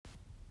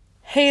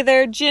Hey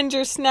there,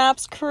 Ginger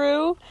Snaps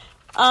crew.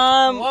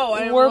 Whoa, I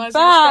didn't we're realize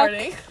back. You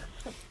were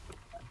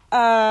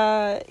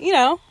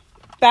starting.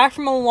 Back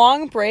from a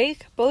long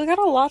break, but we got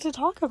a lot to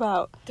talk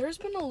about. There's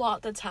been a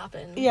lot that's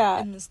happened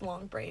in this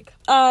long break.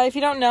 If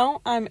you don't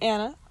know, I'm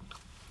Anna.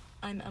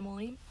 I'm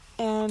Emily.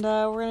 And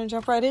we're going to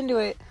jump right into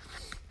it.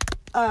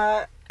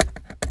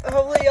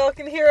 Hopefully y'all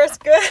can hear us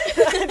good.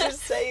 I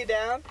just sat you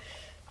down.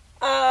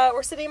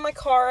 We're sitting in my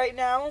car right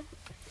now.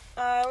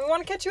 We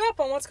want to catch you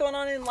up on what's going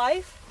on in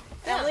life.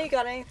 Yeah. Emily, you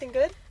got anything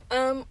good?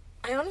 I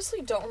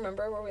honestly don't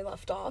remember where we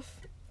left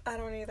off. I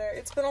don't either.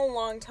 It's been a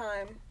long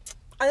time.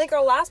 I think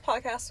our last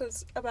podcast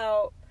was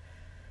about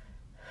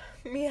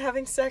me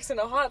having sex in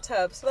a hot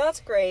tub, so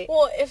that's great.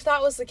 Well, if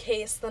that was the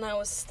case, then I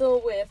was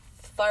still with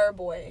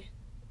Fireboy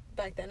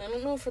back then. I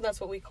don't know if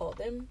that's what we called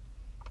him.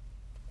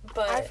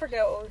 But I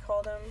forget what we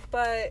called him,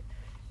 but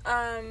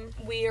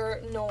we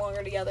are no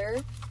longer together.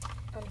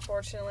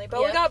 Unfortunately.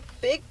 But Yeah. we got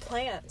big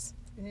plans.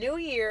 New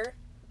year.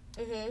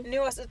 Mm-hmm.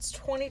 New us, it's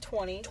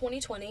 2020.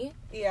 2020.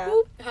 Yeah.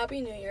 Whoop.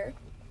 Happy New Year.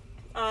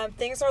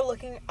 Things are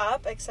looking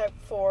up, except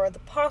for the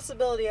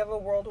possibility of a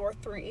World War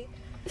III.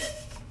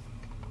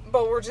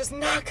 But we're just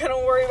not gonna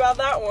worry about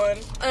that one.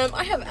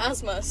 I have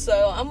asthma,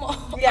 so I'm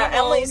all Yeah, I'm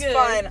all Emily's good.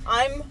 fine.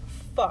 I'm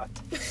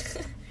fucked.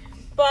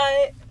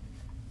 But,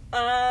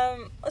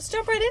 let's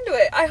jump right into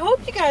it. I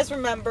hope you guys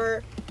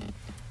remember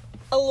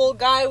a little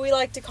guy we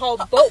like to call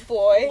Boat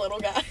Boy. Little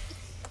guy.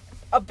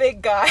 A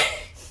big guy.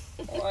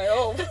 Well, I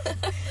hope.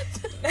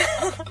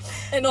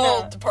 An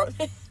old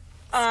department.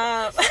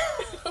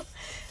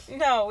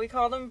 No, we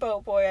called him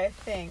Boat Boy, I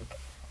think.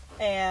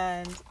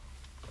 And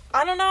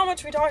I don't know how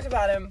much we talked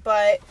about him,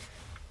 but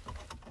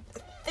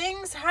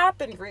things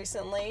happened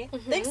recently.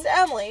 Mm-hmm. Thanks to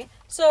Emily.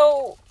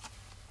 So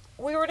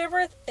we were never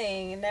a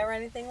thing, never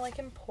anything like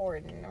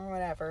important or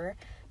whatever.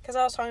 Because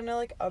I was talking to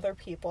like other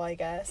people, I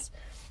guess.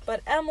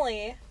 But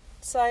Emily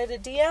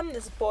decided to DM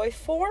this boy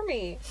for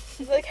me.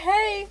 She's like,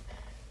 hey,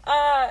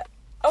 oh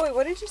wait,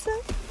 what did you say?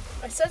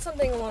 I said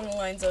something along the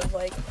lines of,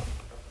 like,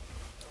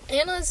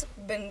 Anna's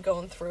been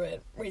going through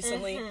it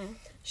recently. Mm-hmm.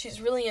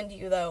 She's really into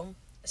you, though.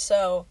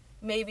 So,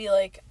 maybe,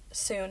 like,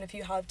 soon, if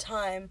you have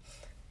time,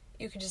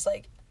 you could just,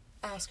 like,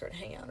 ask her to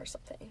hang out or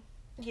something.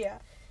 Yeah.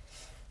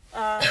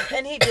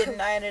 And he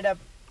didn't. I ended up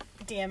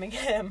DMing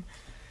him.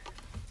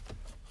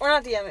 Or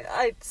not DMing,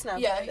 I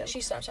Snapchatted him. Yeah, she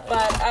Snapchatted.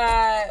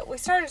 But, we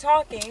started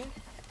talking,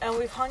 and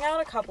we've hung out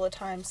a couple of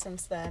times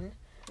since then.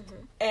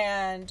 Mm-hmm.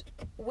 And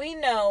we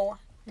know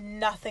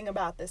nothing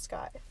about this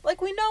guy. Like,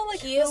 we know,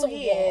 like, He is who a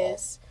he wall.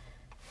 is.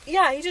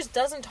 Yeah, he just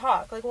doesn't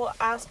talk. Like, we'll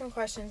ask him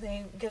questions, and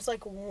he gives,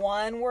 like,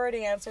 one-word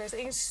answers.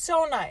 And he's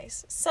so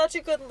nice. Such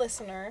a good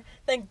listener.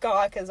 Thank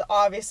God, because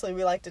obviously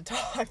we like to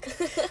talk.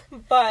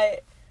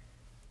 But,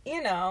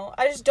 you know,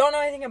 I just don't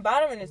know anything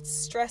about him, and it's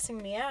stressing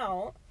me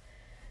out.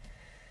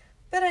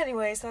 But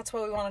anyways, that's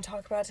what we want to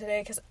talk about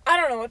today, because I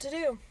don't know what to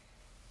do.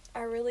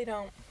 I really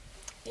don't.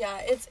 Yeah,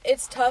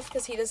 it's tough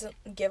because he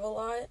doesn't give a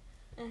lot.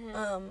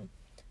 Mm-hmm.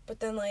 But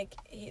then, like,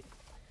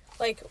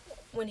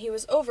 when he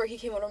was over, he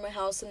came over to my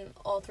house, and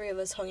all three of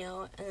us hung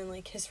out, and then,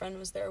 like, his friend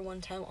was there one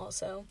time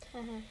also.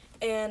 Mm-hmm.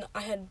 And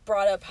I had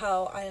brought up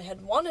how I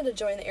had wanted to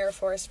join the Air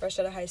Force fresh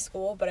out of high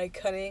school, but I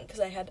couldn't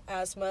because I had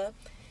asthma,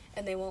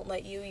 and they won't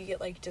let you get,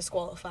 like,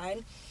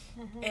 disqualified.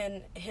 Mm-hmm.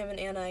 And him and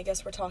Anna, I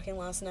guess, were talking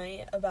last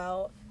night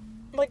about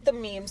Like the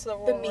memes, the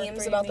World War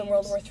III about the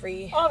World memes. War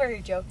III. All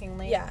very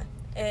jokingly. Yeah.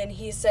 And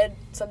he said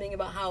something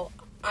about how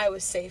I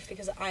was safe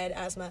because I had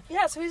asthma.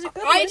 Yeah, so he's a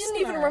good I listener.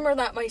 didn't even remember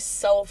that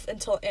myself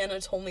until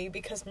Anna told me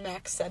because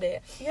Max said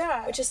it.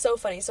 Yeah. Which is so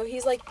funny. So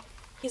he's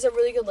a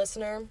really good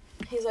listener.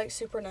 He's, like,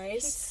 super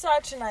nice. He's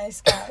such a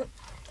nice guy.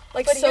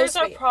 Like, But so here's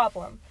sweet. our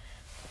problem.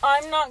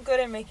 I'm not good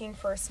at making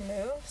first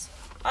moves.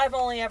 I've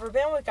only ever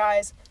been with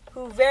guys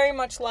who very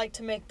much like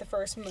to make the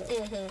first move.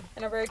 Mm-hmm.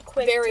 And are very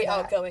quick Very to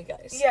that. outgoing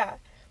guys. Yeah.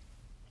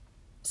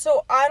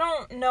 So I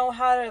don't know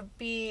how to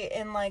be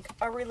in, like,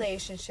 a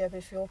relationship,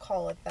 if you'll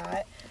call it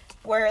that,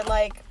 where,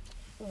 like,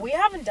 we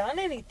haven't done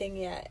anything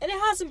yet. And it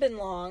hasn't been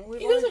long.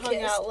 We've You guys only have hung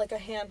kissed. out, like, a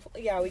handful.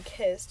 Yeah, we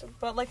kissed.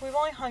 But, like, we've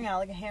only hung out,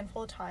 like, a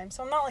handful of times.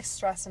 So I'm not, like,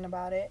 stressing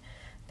about it.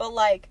 But,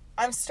 like,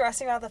 I'm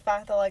stressing about the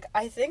fact that, like,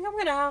 I think I'm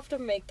going to have to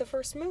make the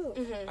first move.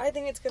 Mhm. I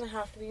think it's going to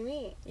have to be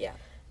me. Yeah.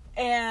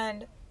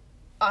 And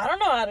I don't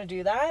know how to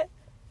do that.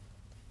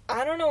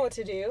 I don't know what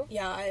to do.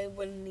 Yeah, I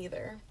wouldn't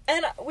either.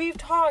 And we've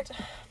talked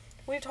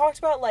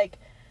about, like,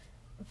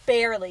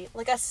 barely,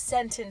 like, a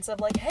sentence of,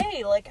 like,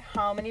 hey, like,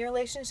 how many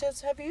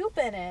relationships have you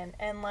been in?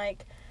 And,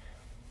 like,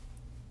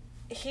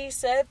 he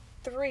said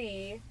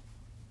 3,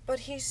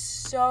 but he's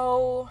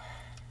so,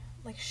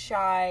 like,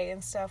 shy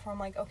and stuff, where I'm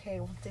like, okay,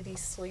 well, did he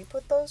sleep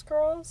with those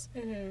girls?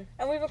 Mm-hmm.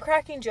 And we've been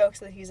cracking jokes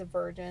that he's a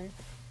virgin.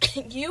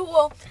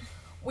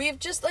 We've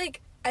just,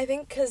 like, I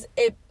think because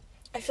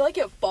I feel like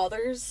it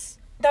bothers.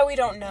 That we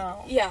don't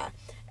know. Yeah.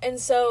 And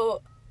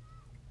so,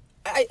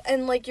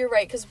 and, like, you're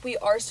right, because we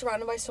are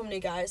surrounded by so many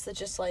guys that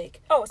just,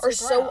 like, It's are like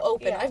so around.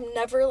 open. Yeah. I've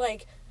never,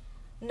 like,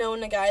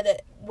 known a guy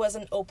that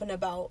wasn't open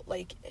about,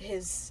 like,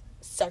 his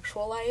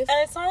sexual life.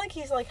 And it's not like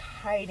he's, like,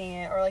 hiding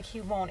it or, like,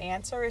 he won't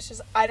answer. It's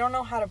just, I don't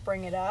know how to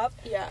bring it up.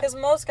 Yeah. Because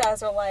most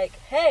guys are like,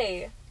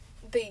 hey.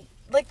 They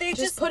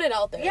just put it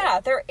out there. Yeah,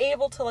 they're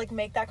able to, like,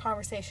 make that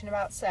conversation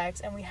about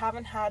sex. And we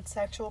haven't had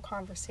sexual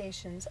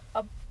conversations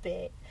a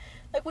bit.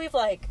 Like, we've,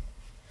 like,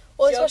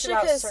 joked especially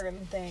about because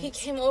certain things. he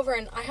came over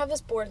and I have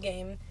this board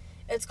game.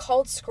 It's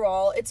called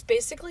Scrawl. It's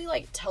basically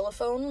like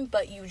telephone,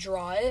 but you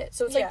draw it.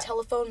 So it's like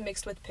telephone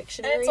mixed with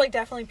Pictionary. And it's, like,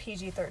 definitely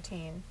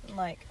PG-13.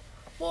 Like,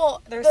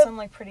 well, there's some,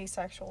 like, pretty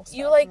sexual stuff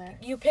in there.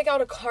 You pick out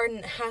a card and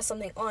it has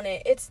something on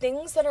it. It's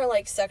things that are,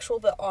 like, sexual,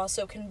 but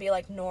also can be,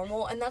 like,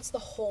 normal. And that's the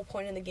whole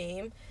point of the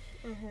game.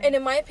 Mm-hmm. And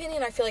in my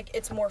opinion, I feel like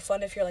it's more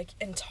fun if you're, like,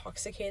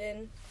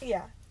 intoxicated.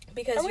 Yeah.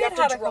 Because and you have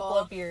to had draw. a couple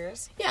of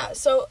beers. Yeah,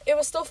 so it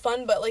was still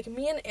fun, but, like,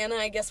 me and Anna,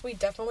 I guess we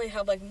definitely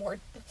have, like, more,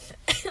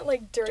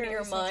 like,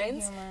 dirtier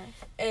minds.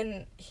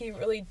 And he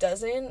really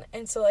doesn't.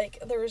 And so, like,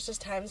 there was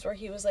just times where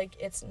he was like,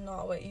 it's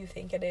not what you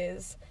think it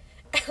is.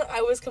 And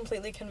I was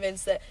completely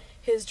convinced that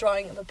his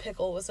drawing of a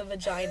pickle was a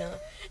vagina.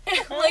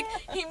 And, like,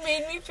 he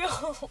made me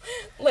feel,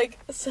 like,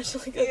 such,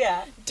 like,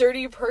 a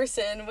dirty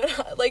person. When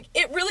like,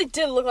 it really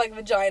did look like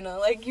vagina.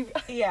 Like, you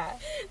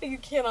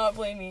cannot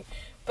blame me.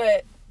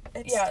 But...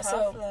 It's tough,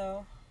 so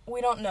though.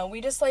 We don't know. We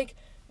just, like,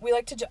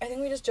 I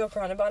think we just joke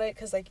around about it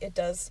because, like, it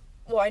does.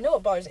 Well, I know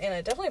it bothers Anna.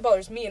 It definitely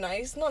bothers me, and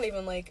he's not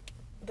even, like,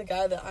 the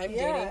guy that I'm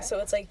dating. So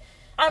it's, like...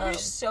 I'm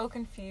just so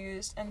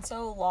confused and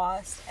so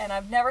lost, and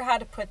I've never had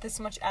to put this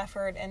much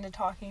effort into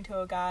talking to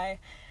a guy,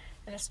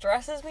 and it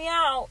stresses me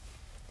out.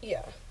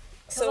 Yeah.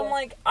 Because I'm,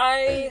 like,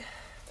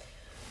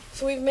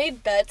 So we've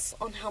made bets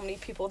on how many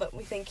people that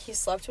we think he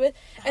slept with.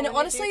 And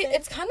honestly,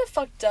 it's kind of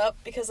fucked up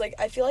because, like,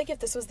 I feel like if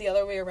this was the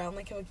other way around,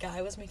 like, if a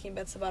guy was making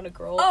bets about a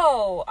girl...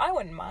 Oh, I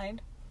wouldn't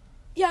mind.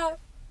 Yeah.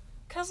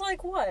 Because,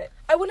 like, what?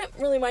 I wouldn't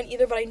really mind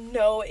either, but I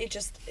know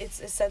it's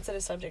a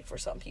sensitive subject for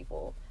some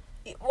people.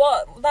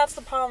 Well, that's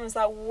the problem, is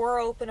that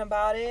we're open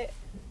about it,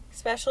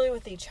 especially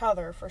with each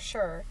other, for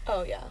sure.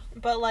 Oh, yeah.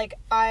 But, like,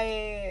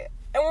 and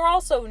we're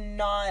also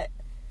not...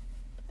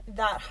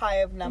 that high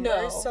of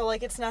numbers, so,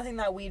 like, it's nothing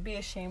that we'd be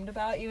ashamed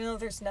about, even though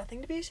there's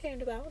nothing to be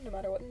ashamed about, no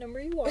matter what number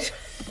you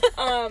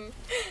are.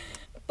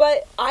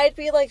 But I'd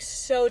be, like,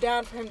 so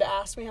down for him to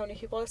ask me how many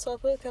people I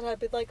slept with, because I'd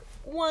be like,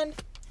 one,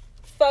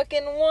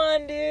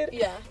 dude.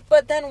 Yeah.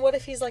 But then what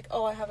if he's like,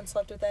 oh, I haven't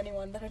slept with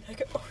anyone, then I'd be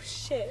like, oh,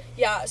 shit.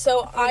 Yeah,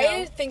 so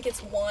I think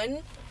it's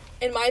one.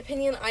 In my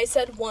opinion, I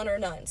said one or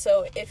none,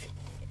 so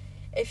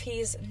if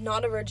he's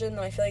not a virgin,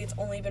 then I feel like it's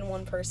only been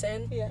one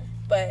person. Yeah.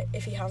 But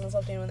if he hasn't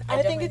slept with anyone,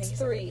 I think it's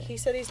 3. He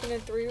said he's been in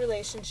 3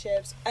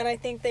 relationships, and I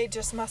think they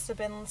just must have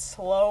been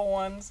slow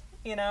ones,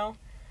 you know?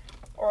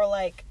 Or,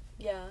 like...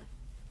 Yeah.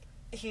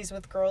 He's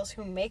with girls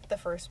who make the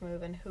first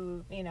move and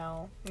who, you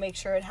know, make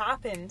sure it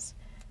happens.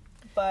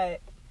 But...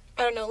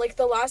 I don't know, like,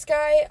 the last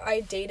guy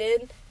I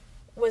dated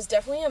was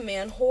definitely a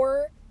man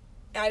whore.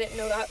 I didn't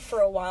know that for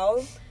a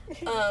while.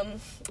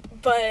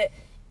 But...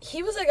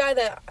 he was a guy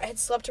that I had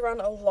slept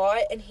around a lot,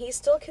 and he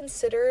still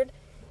considered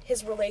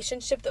his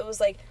relationship that was,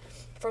 like,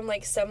 from,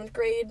 like, 7th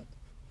grade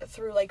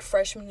through, like,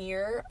 freshman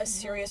year a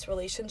serious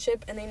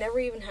relationship, and they never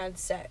even had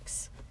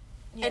sex.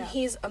 Yeah. And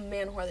he's a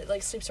man whore that,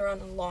 like, sleeps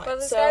around a lot. But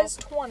this guy's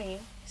 20. He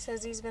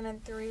says he's been in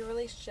 3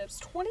 relationships.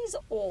 20's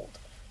old.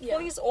 Yeah.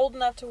 20's old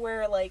enough to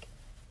where, like,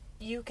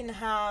 you can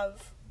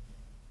have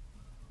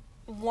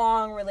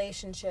long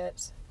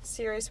relationships,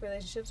 serious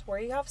relationships, where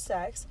you have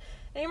sex,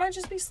 and you might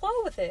just be slow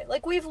with it.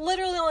 Like, we've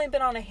literally only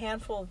been on a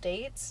handful of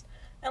dates.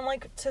 And,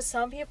 like, to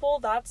some people,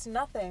 that's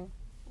nothing.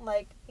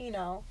 Like, you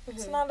know,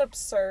 it's not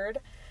absurd.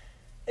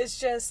 It's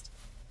just,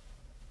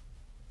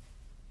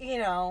 you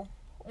know,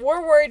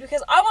 we're worried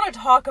because I want to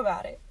talk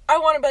about it. I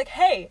want to be like,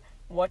 hey,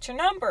 what's your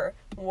number?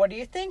 What are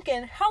you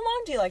thinking? How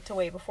long do you like to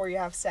wait before you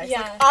have sex?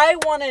 Yeah. Like, I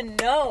want to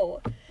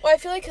know. Well, I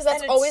feel like because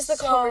that's always the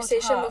so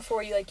conversation tough.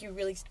 before you, like, you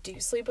really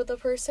do sleep with a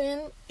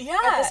person. Yeah,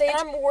 at this age.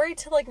 And I'm worried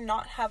to, like,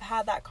 not have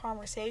had that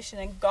conversation.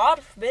 And God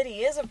forbid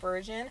he is a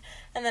virgin.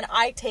 And then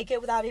I take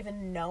it without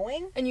even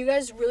knowing. And you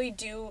guys really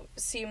do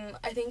seem,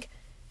 I think,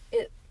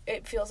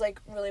 it feels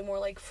like really more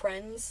like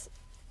friends.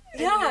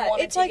 Yeah,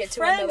 it's like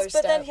friends,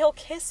 but then he'll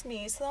kiss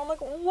me. So I'm like,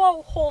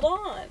 whoa, hold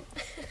on.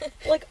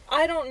 Like,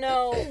 I don't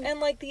know. And,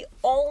 like, the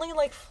only,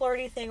 like,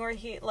 flirty thing where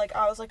he, like,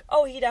 I was like,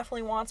 oh, he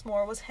definitely wants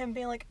more, was him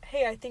being like,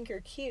 hey, I think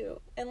you're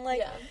cute. And,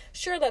 like,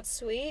 sure, that's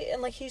sweet.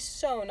 And, like, he's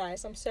so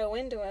nice. I'm so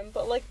into him.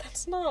 But, like,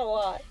 that's not a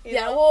lot. You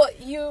know? Well,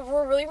 you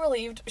were really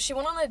relieved. She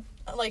went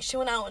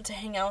out to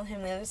hang out with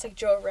him, and just, like,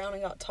 drove around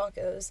and got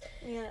tacos.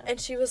 Yeah. And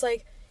she was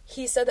like,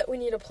 he said that we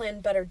need to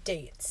plan better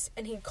dates,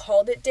 and he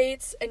called it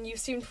dates, and you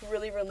seemed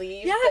really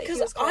relieved. Yeah,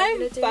 because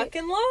I'm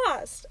fucking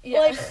lost. Yeah.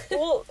 Like,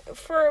 well,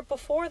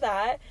 before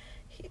that,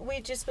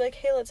 we'd just be like,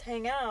 hey, let's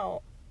hang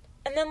out.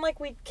 And then, like,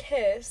 we'd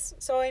kiss,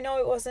 so I know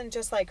it wasn't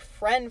just, like,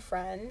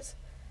 friends.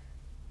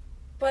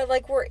 But,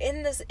 like, we're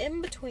in this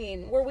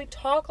in-between where we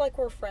talk like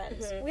we're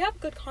friends. Mm-hmm. We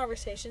have good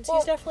conversations. Well,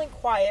 he's definitely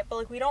quiet, but,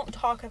 like, we don't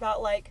talk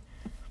about, like,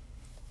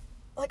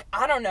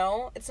 I don't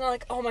know. It's not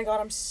like, oh my God,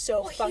 I'm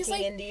so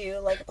fucking into you.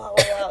 Like, blah,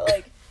 blah, blah.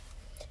 Like,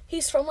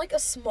 He's from, like, a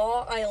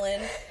small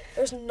island.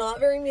 There's not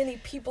very many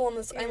people on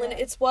this island.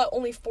 It's,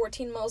 only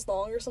 14 miles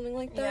long or something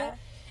like that?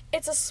 Yeah.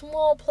 It's a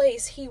small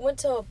place. He went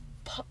to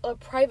a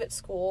private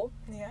school.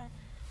 Yeah.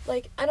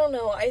 Like, I don't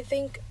know. I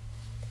think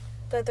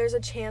that there's a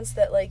chance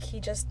that, like,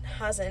 he just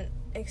hasn't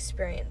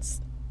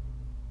experienced.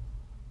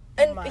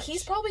 And much.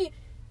 He's probably...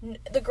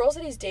 The girls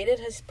that he's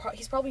dated,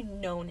 he's probably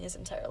known his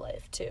entire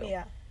life, too.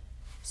 Yeah.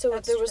 So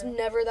there was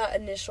never that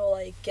initial,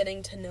 like,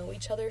 getting to know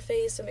each other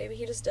phase, so maybe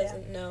he just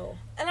doesn't know.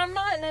 And I'm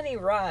not in any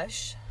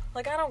rush.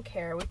 Like, I don't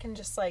care. We can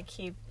just, like,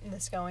 keep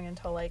this going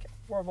until, like,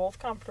 we're both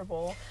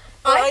comfortable.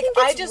 But, I think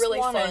it's just really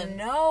want to fun.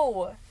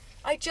 know.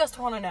 I just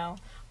want to know.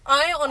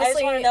 I honestly...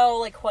 just want to know,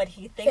 like, what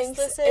he thinks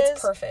this is.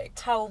 It's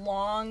perfect. How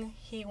long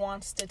he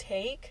wants to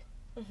take.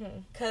 Mm-hmm.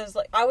 Because,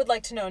 like, I would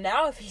like to know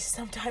now if he's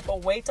some type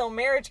of wait till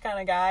marriage kind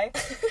of guy.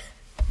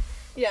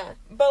 Yeah.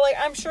 But, like,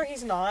 I'm sure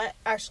he's not.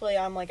 Actually,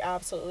 I'm, like,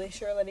 absolutely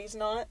sure that he's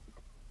not.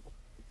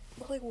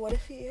 But, like, what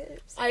if he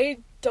is? I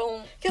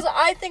don't... Because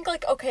I think,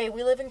 like, okay,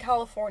 we live in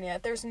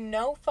California. There's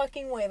no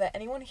fucking way that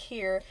anyone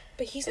here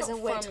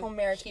isn't wait till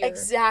marriage. Here.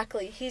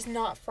 Exactly. He's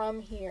not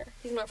from here.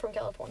 He's not from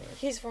California.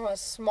 He's from a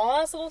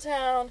small-ass little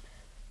town,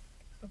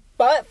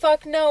 butt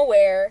fuck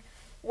nowhere,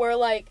 where,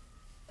 like,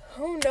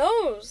 who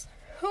knows?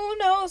 Who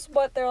knows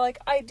what their, like,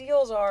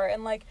 ideals are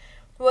and, like,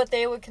 what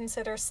they would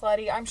consider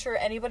slutty. I'm sure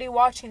anybody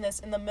watching this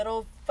in the middle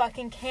of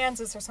fucking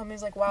Kansas or something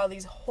is like, wow,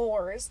 these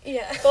whores.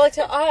 Yeah. But, like,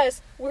 to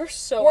us, we're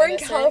in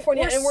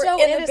California, and we're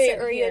in the Bay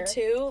Area,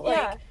 too.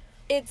 Like,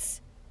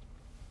 it's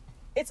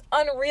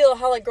unreal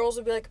how, like, girls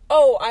would be like,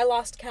 oh, I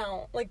lost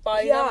count. Like,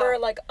 body number,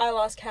 like, I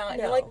lost count.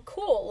 And you're like,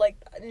 cool. Like,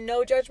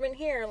 no judgment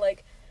here.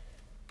 Like,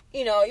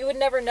 you know, you would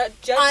never judge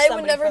somebody I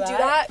would never do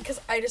that, because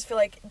I just feel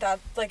like that,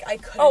 like, I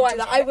couldn't do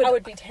that. I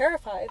would be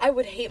terrified. I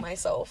would hate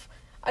myself.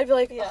 I'd be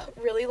like,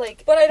 really?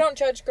 Like... But I don't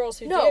judge girls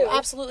who do. No,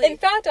 absolutely. In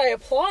fact, I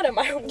applaud them.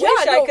 I wish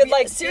I could,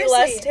 like, be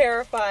less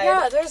terrified.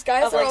 Yeah, there's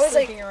guys that are always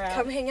like, around.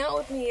 Come hang out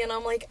with me, and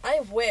I'm like,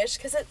 I wish,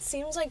 because it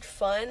seems like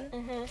fun.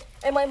 Mm-hmm.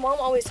 And my mom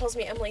always tells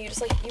me, Emily,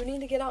 you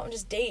need to get out and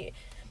just date.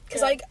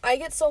 Because I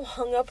get so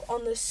hung up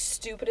on the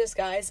stupidest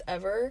guys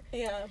ever.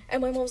 Yeah.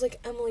 And my mom's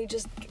like, Emily,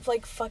 just,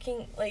 like,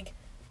 fucking, like,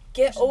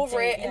 get over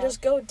it and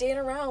just go date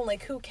around.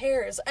 Like, who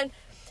cares? And...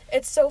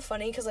 It's so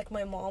funny because, like,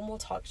 my mom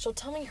she'll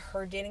tell me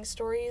her dating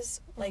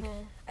stories, like,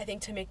 I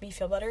think to make me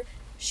feel better.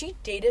 She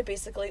dated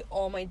basically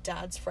all my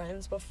dad's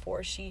friends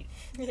before she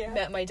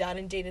met my dad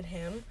and dated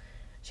him.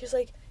 She's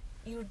like,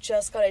 you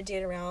just gotta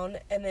date around,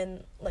 and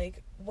then,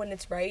 like, when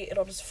it's right,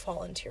 it'll just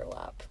fall into your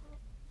lap.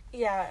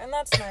 Yeah, and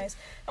that's nice.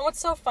 And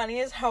what's so funny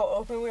is how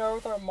open we are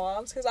with our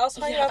moms, because I was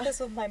talking about this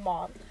with my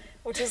mom,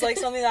 which is, like,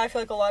 something that I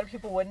feel like a lot of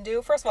people wouldn't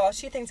do. First of all,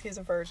 she thinks he's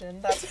a virgin.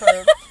 That's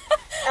her...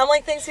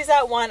 Emily thinks he's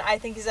at 1. I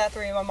think he's at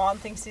 3. My mom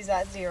thinks he's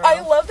at 0. I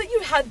love that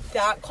you had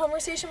that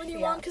conversation with your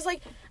mom, because,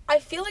 like, I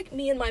feel like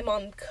me and my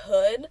mom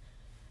could,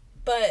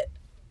 but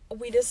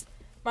we just...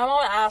 My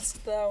mom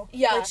asked, though.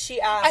 Yeah. Like, she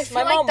asked. I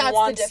feel my mom like that's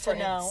wants the difference.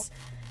 to know.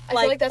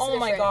 I feel like that's the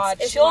difference. Oh, my God.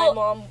 If my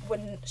mom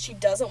she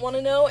doesn't want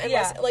to know,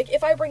 unless, like,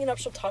 if I bring it up,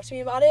 she'll talk to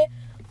me about it,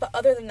 but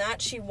other than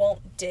that, she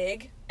won't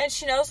dig. And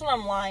she knows when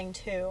I'm lying,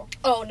 too.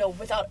 Oh, no,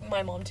 without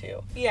my mom,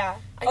 too. Yeah.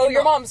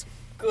 Your mom's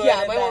good.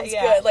 Yeah, my mom's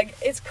good. Like,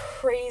 it's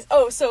crazy.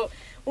 Oh, so...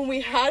 When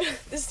we had...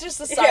 This is just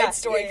a side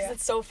story, because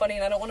it's so funny,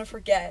 and I don't want to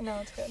forget. No,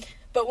 it's good.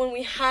 But when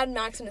we had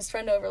Max and his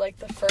friend over, like,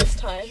 the first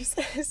time... You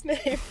said his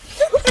name.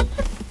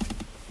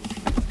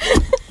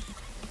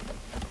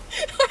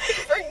 I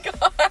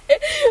forgot.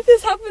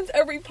 This happens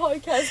every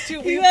podcast, too.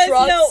 We've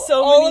dropped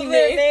so all many of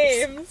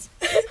their names.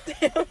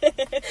 Damn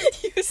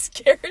it. You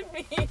scared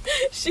me.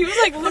 She was,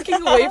 like,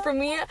 looking away from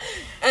me,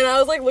 and I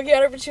was, like, looking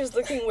at her, but she was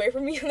looking away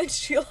from me, and then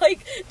she,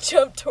 like,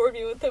 jumped toward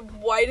me with the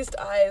widest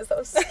eyes. That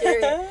was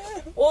scary.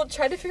 We'll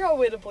try to figure out a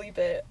way to bleep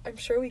it. I'm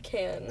sure we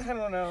can. I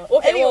don't know.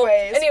 Okay,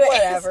 anyways,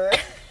 whatever.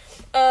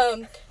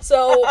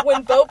 So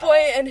when Boat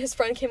Boy and his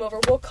friend came over,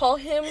 we'll call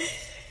him,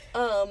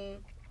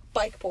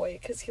 Bike Boy,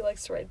 because he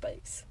likes to ride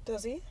bikes.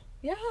 Does he?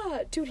 Yeah,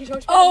 dude, he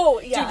talks about...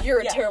 Oh, yeah. Dude, you're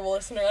a terrible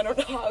listener. I don't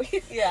know how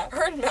he... Yeah.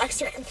 Her and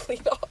Max are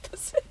complete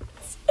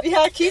opposites.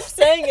 Yeah, keep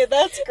saying it.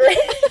 That's great.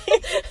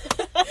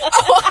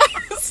 Oh,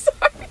 I'm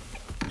sorry.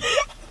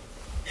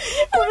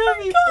 We're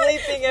gonna be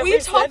bleeping every We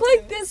talk sentence.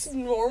 like this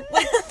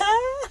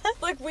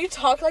like we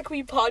talk like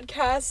we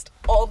podcast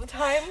all the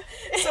time.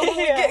 So when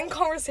we get in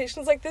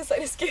conversations like this, I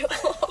just get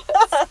lost.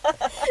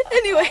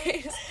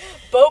 Anyways,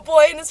 Boat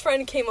Boy and his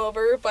friend came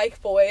over,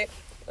 Bike Boy.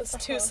 That's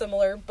too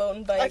similar, boat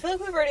and bike. I feel like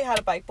we've already had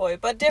a Bike Boy,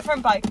 but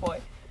different Bike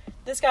Boy.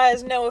 This guy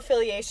has no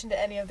affiliation to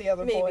any of the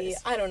other boys.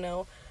 I don't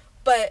know.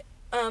 But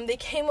they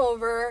came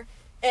over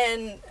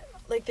and,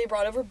 like, they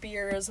brought over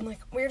beers and, like,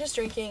 we were just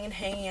drinking and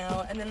hanging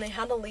out, and then they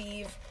had to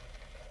leave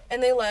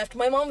and they left.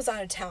 My mom was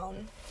out of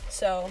town,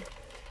 so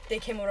they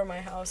came over to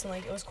my house and,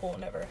 like, it was cool,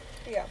 whatever.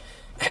 Yeah.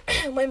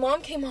 my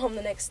mom came home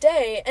the next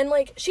day, and,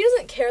 like, she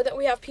doesn't care that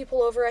we have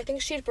people over. I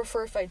think she'd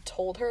prefer if I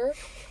told her.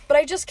 But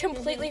I just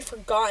completely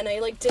forgot, and I,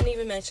 like, didn't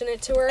even mention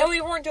it to her. And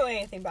we weren't doing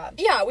anything bad.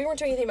 Yeah, we weren't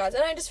doing anything bad.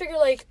 And I just figured,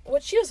 like,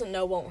 what she doesn't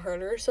know won't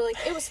hurt her. So, like,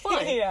 it was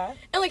fine. Yeah.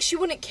 And, like, she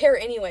wouldn't care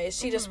anyways.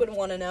 She just wouldn't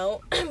want to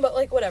know. But,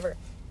 like, whatever.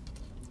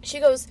 She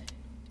goes,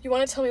 "You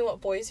want to tell me what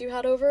boys you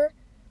had over?"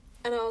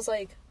 And I was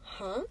like,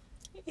 "Huh?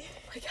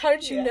 Like, how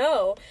did you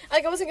know?"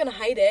 Like, I wasn't going to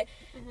hide it.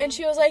 And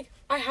she was like,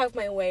 "I have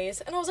my ways."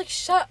 And I was like,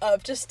 "Shut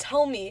up, just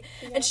tell me."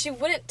 Yeah. And she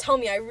wouldn't tell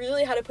me. I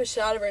really had to push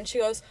it out of her. And she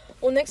goes,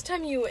 "Well, next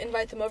time you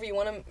invite them over, you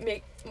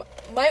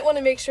might want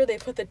to make sure they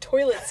put the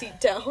toilet seat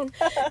down."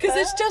 Because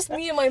it's just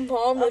me and my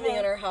mom living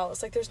in our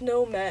house. Like, there's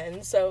no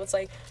men. So it's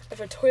like, if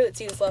a toilet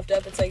seat is left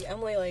up, it's like,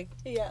 Emily, like,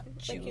 like,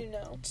 you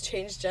know.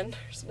 Change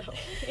genders. No.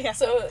 Yeah.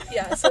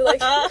 So,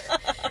 like,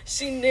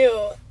 she knew.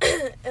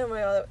 Oh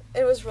my god,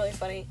 it was really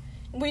funny.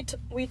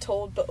 We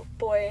told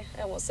Boy,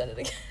 I almost said it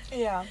again.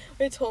 Yeah.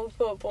 We told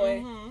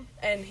Boy,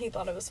 and he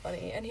thought it was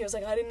funny, and he was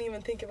like, "I didn't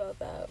even think about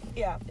that."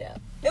 Yeah. Yeah.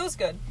 It was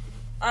good.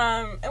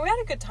 And we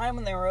had a good time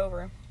when they were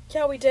over.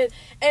 Yeah, we did.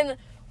 And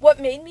what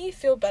made me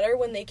feel better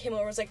when they came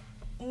over was, like,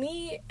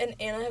 me and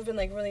Anna have been,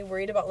 like, really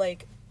worried about,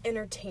 like,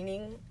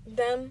 entertaining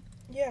them.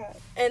 Yeah.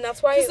 And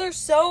that's why... Because they're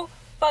so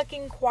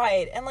fucking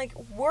quiet. And, like,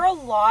 we're a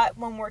lot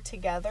when we're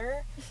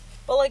together,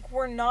 but, like,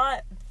 we're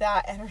not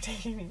that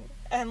entertaining.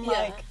 And,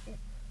 like...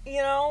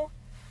 You know,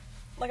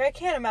 like, I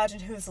can't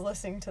imagine who's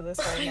listening to this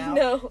right now.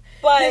 No,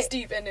 but this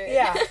deep into it.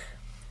 Yeah.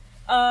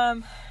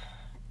 God,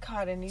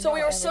 and so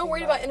we were so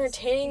worried about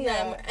entertaining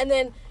them, and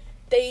then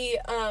they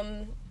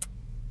go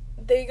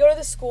to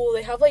the school.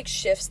 They have, like,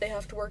 shifts they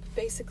have to work,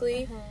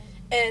 basically,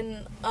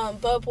 and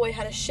Bubba Boy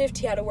had a shift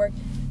he had to work,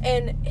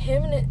 and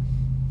him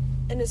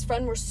and his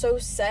friend were so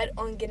set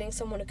on getting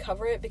someone to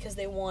cover it because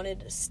they wanted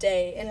to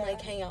stay and,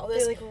 like, hang out with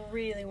us. They, like,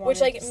 really wanted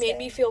which, like, to made stay.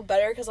 me feel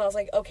better because I was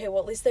like, okay, well,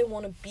 at least they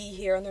want to be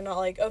here and they're not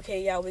like,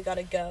 okay, yeah, we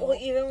gotta go. Well,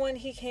 even when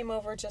he came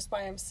over just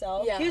by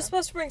himself, he was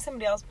supposed to bring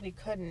somebody else, but he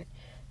couldn't.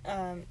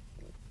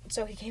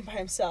 So he came by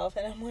himself,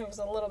 and Emily was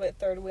a little bit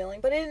third wheeling,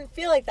 but it didn't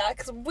feel like that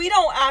because we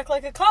don't act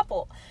like a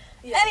couple.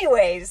 Yeah.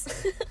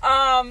 Anyways,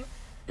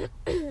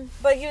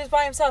 but he was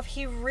by himself.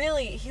 He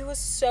was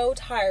so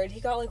tired. He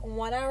got, like,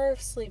 1 hour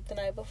of sleep the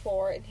night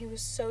before, and he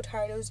was so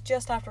tired. It was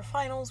just after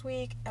finals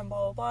week, and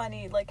blah, blah, blah, and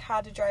he, like,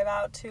 had to drive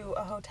out to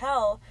a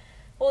hotel.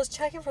 Well, his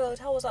check-in for the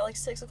hotel was at, like,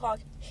 6 o'clock.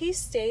 He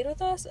stayed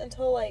with us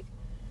until, like,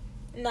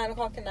 9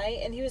 o'clock at night,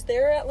 and he was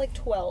there at, like,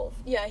 12.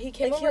 Yeah, he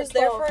came over he was at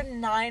 12. there for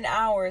 9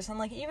 hours, and,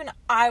 like, even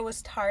I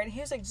was tired. He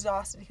was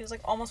exhausted. He was,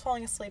 like, almost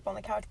falling asleep on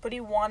the couch, but he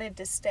wanted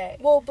to stay.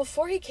 Well,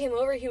 before he came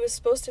over, he was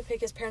supposed to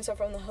pick his parents up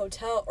from the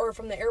hotel, or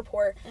from the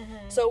airport,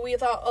 so we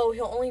thought, oh,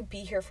 he'll only be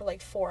here for,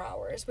 like, 4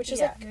 hours, which is,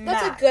 like,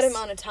 that's a good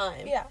amount of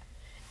time. Yeah.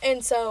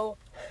 And so...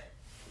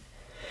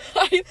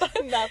 I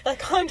thought... Not that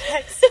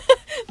context.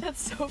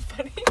 That's so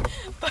funny.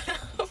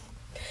 But,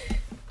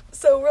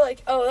 so we're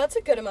like, oh, that's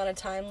a good amount of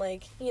time.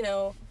 Like, you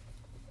know,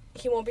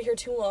 he won't be here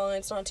too long.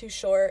 It's not too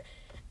short.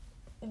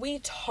 We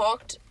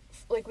talked,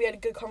 like, we had a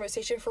good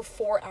conversation for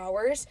 4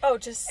 hours. Oh,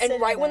 just and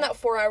right when that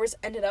 4 hours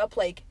ended up,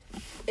 like,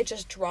 it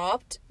just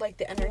dropped. Like,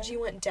 the energy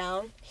went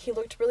down. He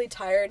looked really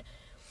tired.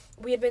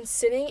 We had been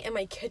sitting in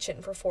my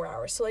kitchen for 4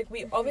 hours. So, like,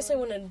 we obviously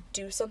wanted to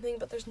do something,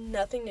 but there's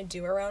nothing to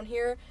do around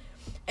here.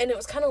 And it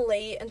was kind of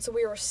late, and so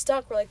we were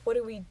stuck. We're like, what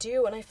do we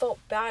do? And I felt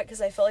bad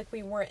because I felt like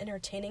we weren't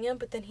entertaining him,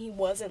 but then he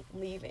wasn't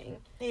leaving.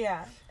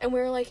 Yeah. And we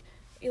were like,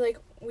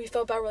 we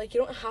felt bad. We're like,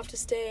 you don't have to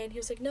stay. And he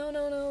was like, no.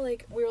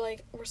 Like, we were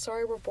like, we're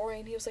sorry, we're boring.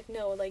 And he was like,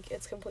 no, like,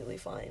 it's completely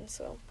fine,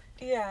 so.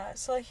 Yeah,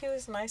 so, like, he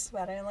was nice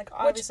about it. And, like,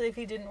 obviously, if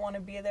he didn't want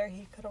to be there,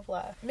 he could have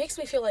left. Makes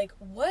me feel like,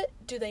 what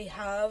do they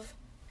have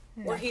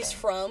where he's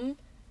from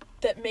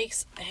that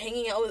makes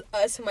hanging out with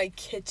us in my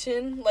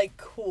kitchen, like,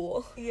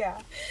 cool?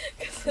 Yeah.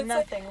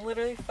 Nothing. Like,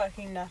 literally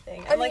fucking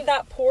nothing. I And, mean, like,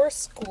 that poor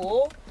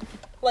school,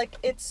 like,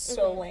 it's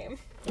so lame.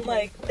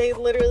 Like, they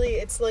literally,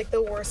 it's, like,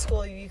 the worst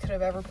school you could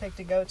have ever picked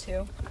to go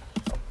to.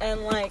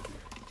 And, like,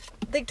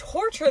 they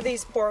torture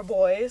these poor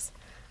boys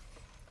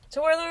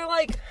to where they're,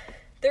 like,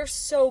 they're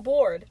so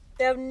bored.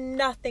 They have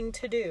nothing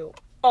to do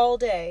all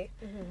day.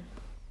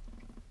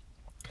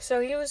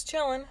 So he was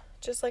chilling,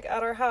 just, like,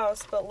 at our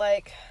house, but,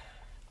 like,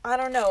 I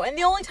don't know. And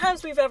the only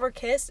times we've ever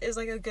kissed is,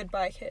 like, a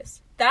goodbye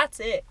kiss. That's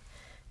it.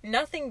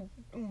 Nothing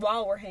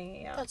while we're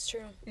hanging out. That's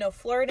true. No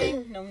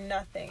flirting, no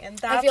nothing. And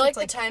that's I feel like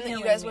the time that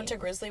you guys went to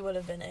Grizzly would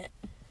have been it.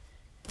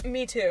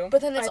 Me too.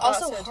 But then it's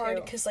also so hard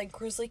too. because, like,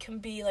 Grizzly can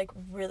be, like,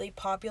 really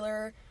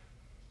popular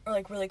or,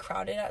 like, really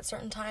crowded at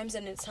certain times,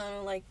 and it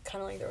sounded like,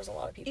 kind of like there was a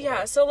lot of people. Yeah,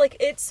 there. so, like,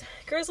 it's,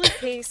 Grizzly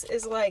Pace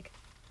is, like,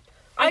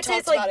 I'd say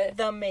it's, like,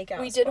 the makeout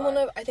We did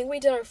spot. I think we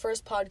did our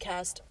first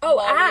podcast.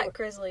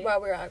 Grizzly.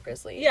 While we were at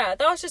Grizzly. Yeah,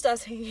 that was just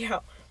us hanging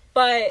out.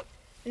 But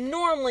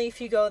normally, if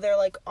you go there,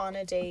 like, on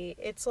a date,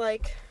 it's,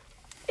 like,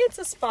 it's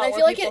a spot I where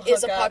feel like people it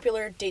is a hook up.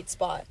 popular date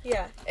spot.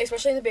 Yeah.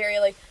 Especially in the Bay Area,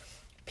 like,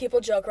 people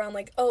joke around,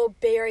 like, oh,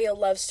 Bay Area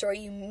love story,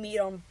 you meet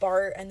on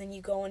BART, and then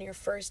you go on your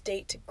first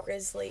date to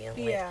Grizzly and,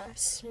 like,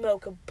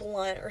 smoke a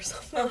blunt or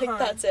something. Like,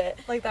 that's it.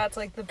 Like, that's,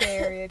 like, the Bay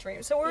Area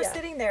dream. So we're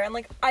sitting there, and,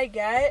 like, I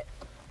get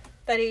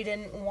that he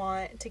didn't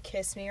want to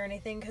kiss me or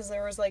anything, because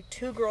there was, like,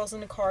 2 girls in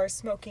the car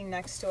smoking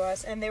next to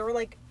us, and they were,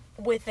 like,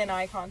 within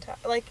eye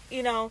contact. Like,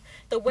 you know,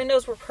 the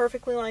windows were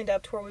perfectly lined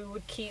up to where we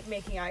would keep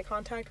making eye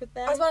contact with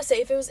them. I was about to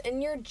say, if it was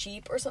in your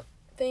Jeep or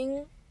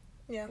something,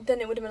 then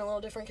it would have been a little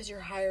different because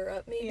you're higher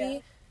up, maybe. Yeah.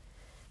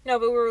 No,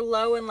 but we were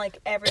low and, like,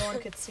 everyone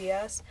could see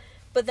us.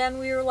 But then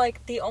we were,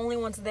 like, the only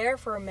ones there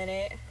for a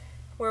minute,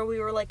 where we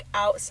were, like,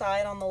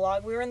 outside on the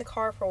log. We were in the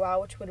car for a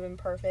while, which would have been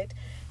perfect.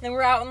 And then we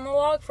were out on the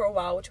log for a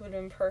while, which would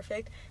have been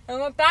perfect. And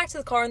we went back to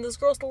the car, and those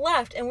girls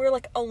left, and we were,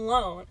 like,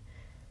 alone.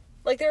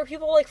 Like, there were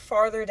people, like,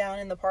 farther down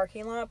in the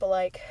parking lot, but,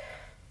 like,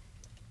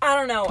 I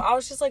don't know. I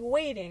was just, like,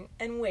 waiting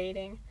and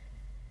waiting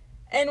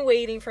and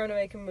waiting for him to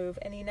make a move,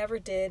 and he never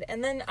did.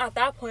 And then at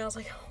that point, I was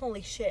like,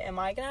 holy shit, am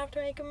I gonna have to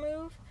make a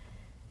move?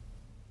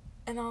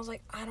 And I was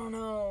like, I don't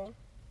know.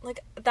 Like,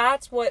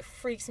 that's what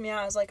freaks me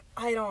out. I was like,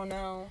 I don't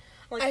know.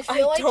 Like, I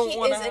feel like he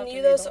is in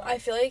you, though, so I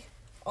feel like,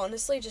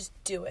 honestly, just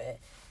do it.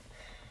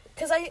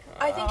 Because I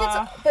think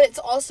it's, but it's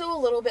also a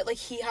little bit, like,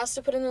 he has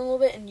to put in a little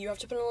bit, and you have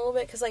to put in a little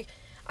bit, because, like,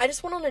 I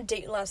just went on a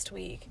date last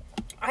week.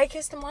 I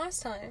kissed him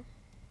last time.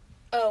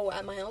 Oh,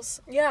 at my house?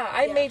 Yeah,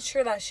 I made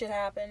sure that shit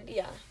happened.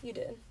 Yeah, you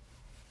did.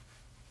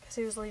 Because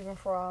he was leaving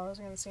for a while. I was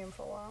going to see him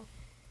for a while.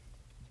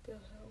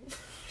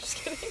 Just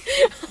kidding.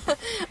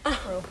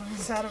 Real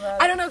sad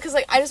about it. I don't know, because,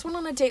 like, I just went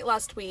on a date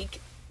last week,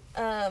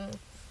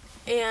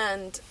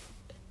 and,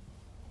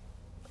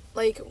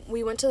 like,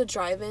 we went to the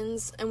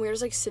drive-ins, and we were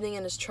just, like, sitting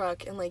in his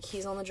truck, and, like,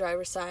 he's on the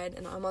driver's side,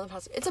 and I'm on the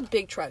passenger. It's a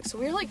big truck, so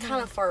we were, like,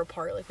 kind of far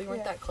apart. Like, we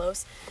weren't that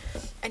close.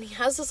 And he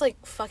has this,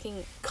 like,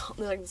 fucking,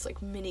 like, this,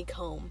 like, mini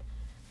comb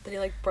that he,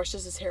 like,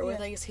 brushes his hair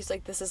with. I guess he's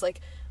like, this is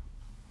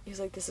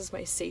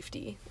my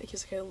safety. Like,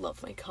 he's like, I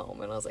love my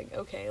comb. And I was like,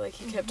 okay. Like,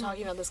 he kept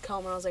talking about this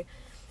comb, and I was like,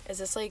 is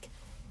this, like,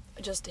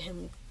 just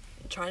him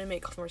trying to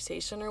make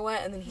conversation or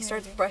what? And then he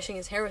starts brushing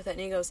his hair with it, and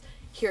he goes,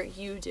 here,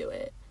 you do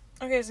it.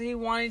 Okay, so he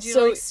wanted you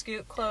to, like,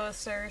 scoot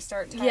closer,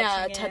 start touching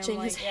him.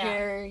 Touching his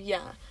hair,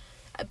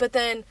 But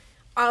then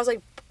I was,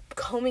 like,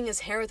 combing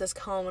his hair with this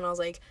comb, and I was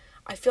like,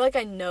 I feel like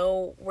I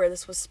know where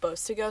this was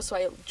supposed to go, so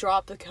I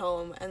dropped the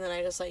comb, and then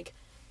I just, like,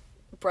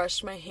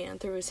 brushed my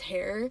hand through his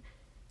hair,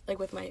 like,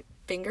 with my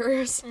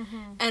fingers,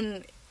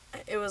 and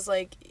it was,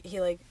 like,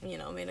 he, like, you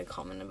know, made a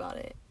comment about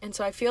it. And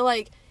so I feel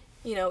like,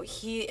 you know,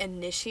 he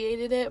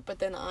initiated it, but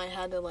then I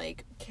had to,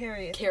 like,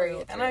 carry it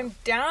through. And I'm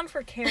down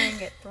for carrying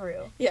it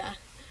through.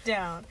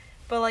 Down.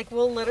 But, like,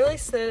 we'll literally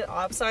sit at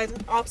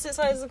opposite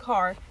sides of the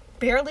car,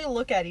 barely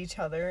look at each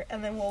other,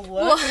 and then we'll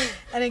look,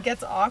 and it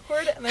gets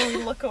awkward, and then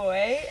we look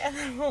away, and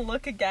then we'll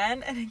look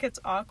again, and it gets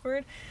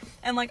awkward.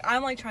 And, like,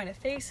 I'm, like, trying to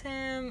face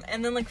him,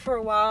 and then, like, for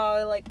a while,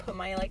 I, like, put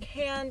my, like,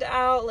 hand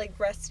out, like,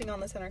 resting on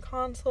the center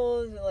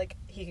console, so, like,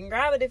 he can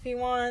grab it if he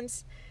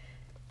wants.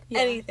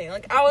 Anything.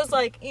 Like, I was,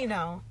 like, you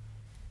know,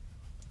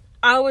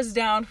 I was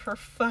down for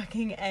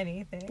fucking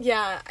anything.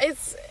 Yeah,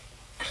 it's...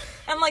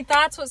 And, like,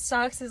 that's what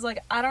sucks is, like,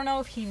 I don't know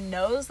if he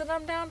knows that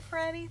I'm down for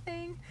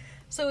anything.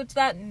 So it's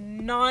that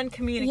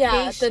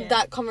non-communication. Yeah,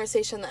 that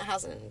conversation that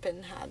hasn't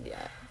been had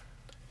yet.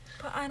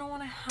 But I don't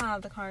want to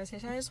have the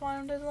conversation. I just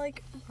want him to,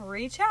 like,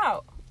 reach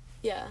out.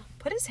 Yeah.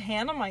 Put his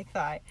hand on my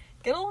thigh.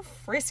 Get a little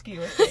frisky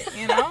with it,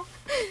 you know?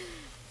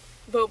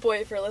 Boat boy,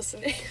 if you're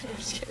listening. I'm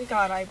just kidding.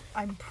 God,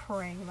 I'm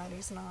praying that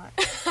he's not.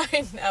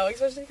 I know,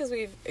 especially because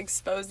we've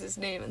exposed his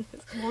name. In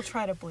this. We'll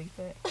try to bleep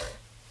it.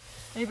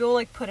 Maybe we'll,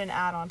 like, put an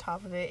ad on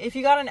top of it. If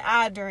you got an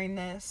ad during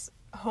this,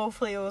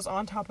 hopefully it was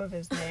on top of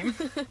his name.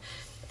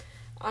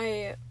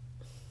 And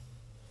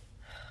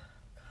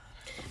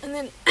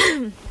then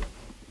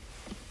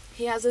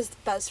he has his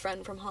best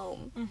friend from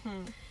home.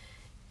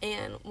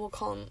 And we'll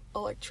call him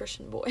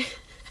Electrician Boy.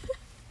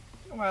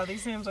 Wow,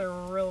 these names are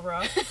real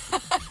rough.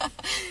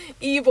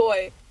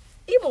 E-Boy.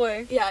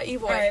 E-Boy? Yeah,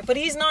 E-Boy. Alright, but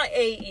he's not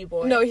a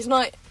E-Boy. No, he's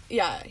not.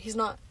 Yeah, he's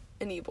not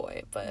an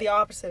E-Boy, but... The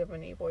opposite of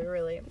an E-Boy,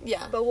 really.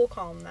 Yeah. But we'll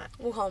call him that.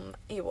 We'll call him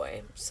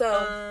E-Boy.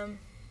 So...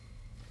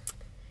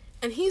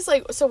 And he's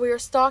like, so we were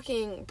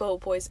stalking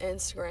Boat Boy's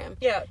Instagram.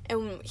 Yeah.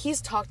 And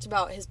he's talked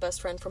about his best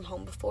friend from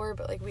home before,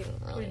 but, like, we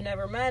didn't really... We've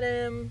never met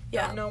him.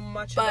 Yeah. Don't know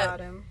much about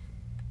him.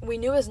 We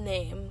knew his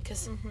name,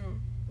 because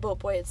Boat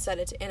Boy had said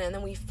it to Anna, and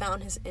then we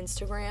found his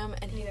Instagram,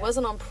 and he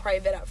wasn't on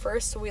private at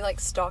first, so we, like,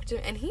 stalked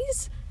him, and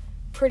he's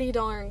pretty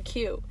darn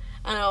cute.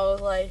 And I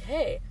was like,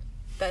 hey,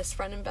 best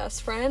friend and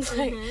best friend.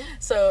 Like,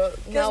 so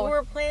because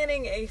we're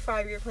planning a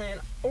 5-year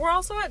plan. We're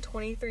also at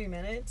 23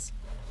 minutes.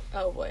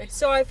 Oh, boy.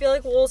 So I feel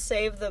like we'll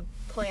save the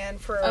plan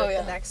for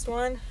the next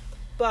one.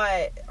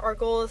 But our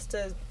goal is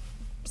to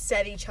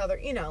set each other,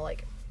 you know,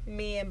 like,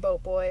 me and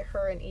Boat Boy,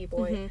 her and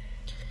E-Boy.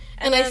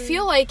 And I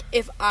feel like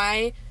if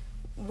I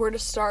were to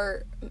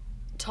start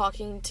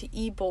talking to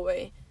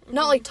E-Boy,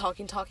 not like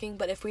talking,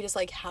 but if we just,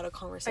 like, had a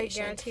conversation.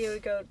 I guarantee it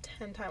would go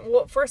 10 times.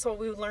 Well, first of all,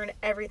 we would learn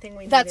everything we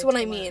needed. That's what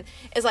I mean.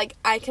 Is, like,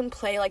 I can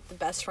play, like, the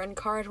best friend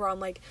card where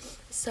I'm like,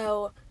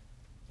 so,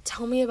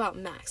 tell me about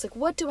Max. Like,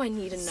 what do I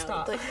need to know?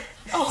 Stop. Like,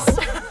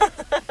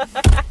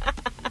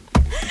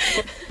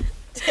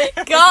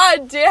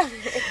 God damn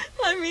it.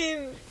 I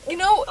mean, you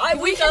know,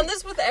 we've done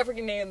this with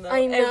every name, though.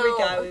 I know. Every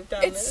guy we've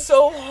done it's this. It's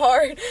so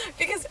hard.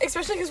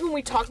 Especially because when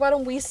we talk about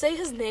him, we say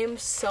his name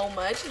so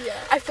much. Yeah.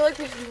 I feel like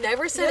we've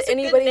never said That's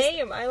anybody's... a good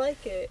name. I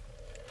like it.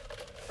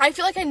 I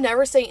feel like I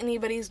never say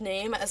anybody's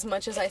name as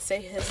much as I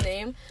say his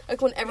name.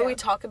 Like, whenever we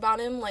talk about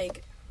him,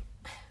 like...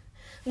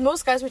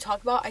 Most guys we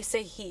talk about, I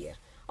say he.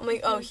 I'm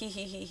like, oh,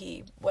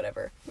 he,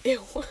 whatever.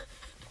 Ew.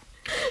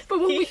 But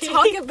when we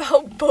talk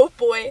about Boat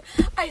Boy,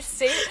 I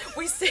say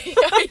his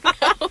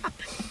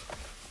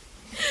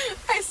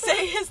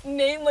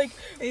name, like,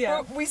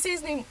 we say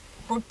his name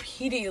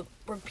repeatedly.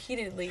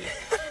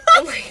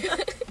 And,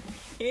 like,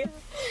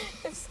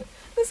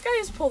 this guy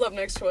just pulled up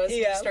next to us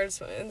and just started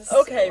swimming.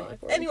 Okay,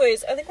 so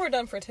anyways, I think we're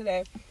done for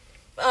today.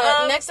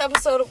 Next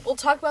episode, we'll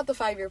talk about the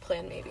 5-year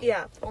plan, maybe.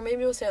 Yeah. Or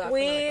maybe we'll say that for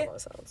another couple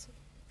episodes.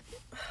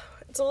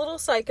 It's a little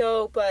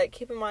psycho, but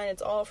keep in mind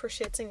it's all for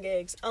shits and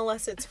gigs,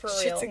 unless it's for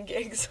real. Shits and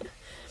gigs.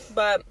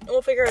 But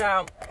we'll figure it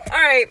out.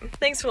 Alright,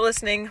 thanks for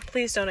listening.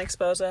 Please don't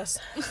expose us.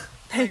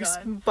 Thanks.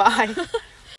 Bye.